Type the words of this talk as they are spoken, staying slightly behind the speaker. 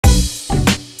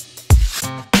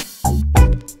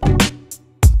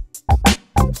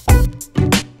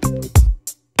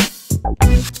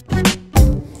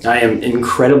I am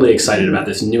incredibly excited about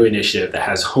this new initiative that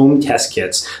has home test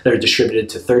kits that are distributed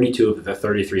to 32 of the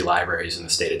 33 libraries in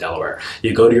the state of Delaware.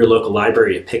 You go to your local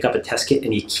library, you pick up a test kit,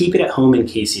 and you keep it at home in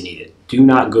case you need it. Do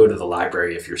not go to the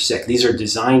library if you're sick. These are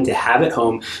designed to have at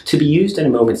home to be used at a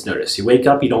moment's notice. You wake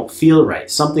up, you don't feel right,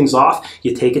 something's off,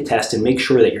 you take a test and make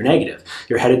sure that you're negative.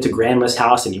 You're headed to grandma's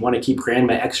house and you want to keep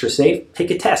grandma extra safe, take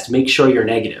a test, make sure you're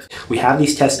negative. We have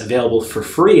these tests available for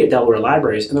free at Delaware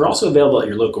libraries, and they're also available at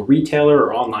your local retailer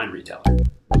or online retailer.